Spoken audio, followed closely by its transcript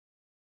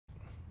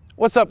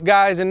What's up,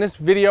 guys? In this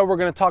video we're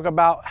going to talk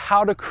about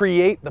how to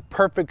create the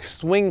perfect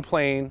swing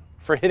plane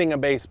for hitting a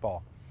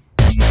baseball.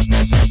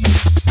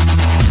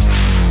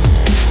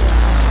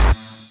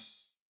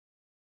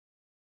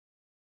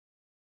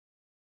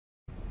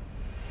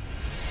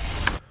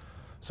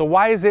 So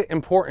why is it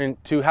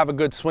important to have a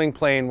good swing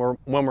plane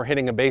when we're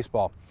hitting a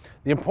baseball?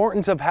 The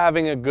importance of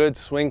having a good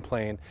swing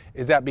plane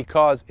is that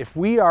because if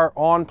we are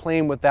on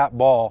plane with that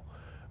ball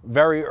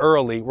very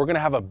early, we're going to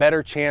have a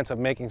better chance of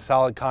making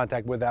solid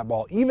contact with that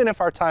ball, even if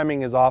our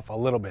timing is off a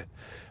little bit.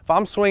 If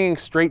I'm swinging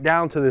straight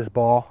down to this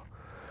ball,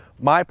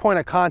 my point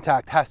of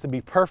contact has to be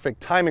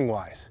perfect timing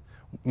wise.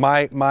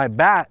 My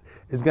bat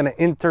is going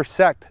to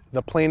intersect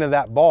the plane of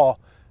that ball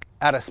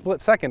at a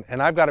split second,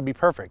 and I've got to be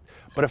perfect.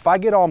 But if I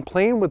get on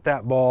plane with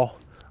that ball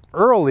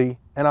early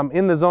and I'm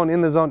in the zone,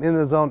 in the zone, in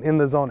the zone, in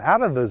the zone,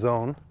 out of the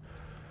zone,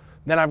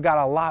 then I've got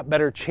a lot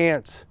better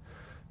chance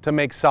to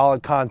make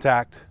solid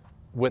contact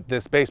with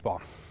this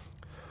baseball.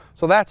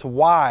 So that's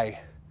why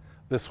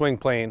the swing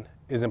plane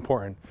is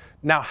important.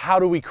 Now,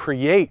 how do we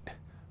create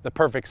the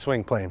perfect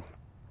swing plane?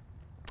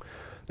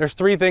 There's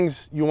three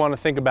things you want to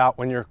think about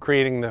when you're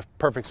creating the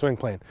perfect swing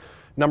plane.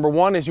 Number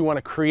one is you want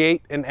to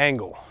create an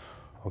angle,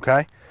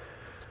 okay?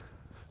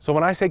 So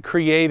when I say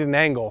create an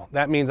angle,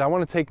 that means I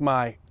want to take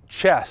my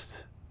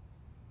chest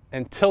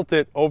and tilt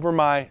it over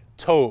my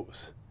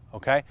toes,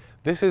 okay?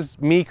 This is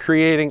me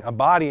creating a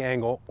body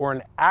angle, or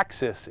an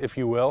axis, if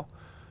you will,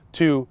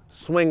 to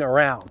swing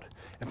around.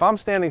 If I'm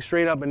standing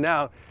straight up and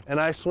down and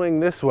I swing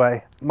this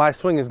way, my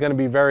swing is going to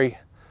be very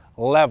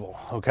level,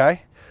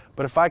 okay?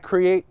 But if I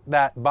create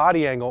that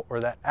body angle or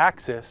that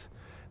axis,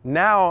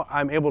 now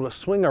I'm able to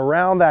swing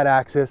around that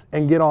axis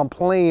and get on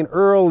plane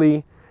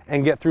early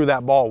and get through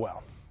that ball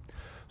well.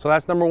 So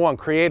that's number one,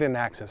 create an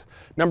axis.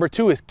 Number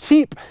two is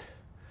keep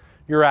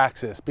your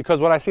axis, because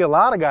what I see a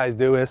lot of guys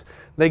do is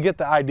they get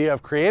the idea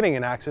of creating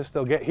an axis,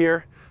 they'll get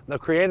here, they'll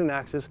create an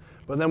axis,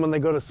 but then when they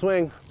go to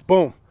swing,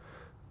 boom,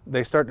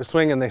 they start to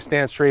swing and they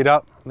stand straight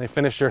up and they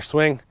finish their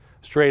swing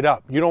straight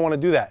up. You don't want to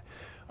do that.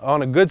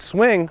 On a good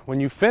swing, when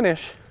you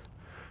finish,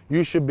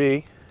 you should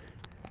be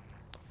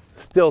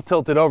still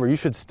tilted over. You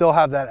should still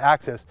have that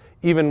axis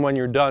even when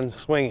you're done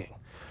swinging.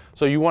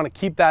 So you want to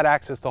keep that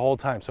axis the whole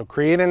time. So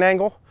create an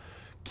angle,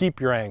 keep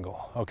your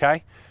angle,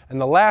 okay?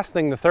 And the last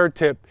thing, the third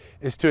tip,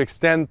 is to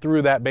extend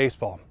through that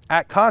baseball.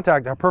 At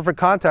contact, our perfect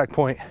contact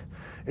point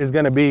is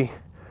going to be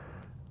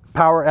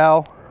power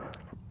L,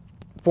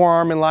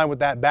 forearm in line with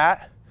that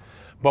bat.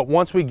 But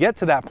once we get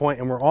to that point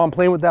and we're on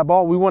plane with that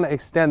ball, we want to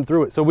extend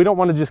through it. So we don't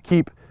want to just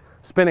keep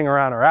spinning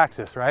around our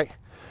axis, right?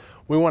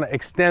 We want to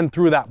extend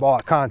through that ball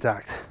at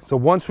contact. So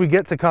once we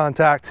get to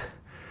contact,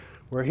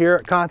 we're here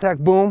at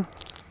contact, boom.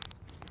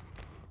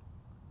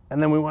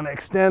 And then we want to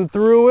extend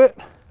through it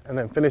and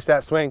then finish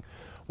that swing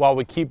while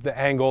we keep the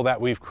angle that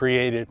we've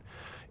created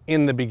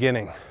in the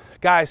beginning.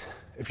 Guys,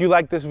 if you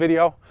like this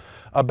video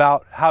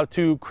about how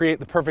to create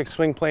the perfect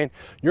swing plane,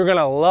 you're going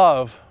to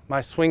love my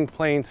Swing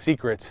Plane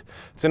Secrets.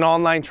 It's an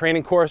online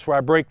training course where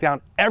I break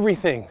down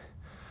everything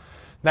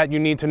that you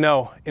need to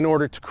know in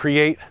order to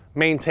create,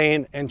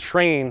 maintain, and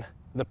train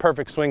the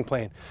perfect swing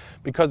plane,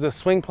 because the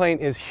swing plane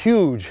is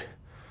huge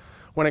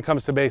when it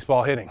comes to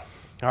baseball hitting.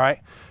 All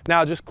right,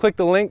 now just click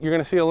the link. You're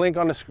going to see a link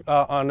on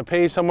the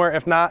page somewhere.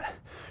 If not,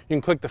 you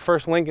can click the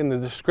first link in the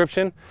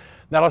description.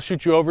 That'll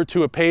shoot you over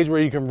to a page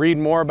where you can read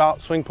more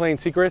about Swing Plane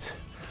Secrets.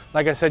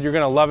 Like I said, you're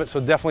going to love it, so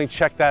definitely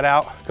check that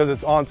out because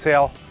it's on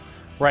sale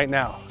right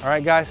now. All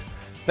right, guys,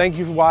 thank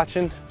you for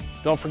watching.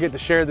 Don't forget to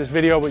share this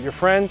video with your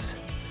friends,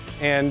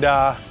 and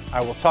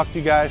I will talk to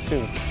you guys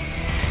soon.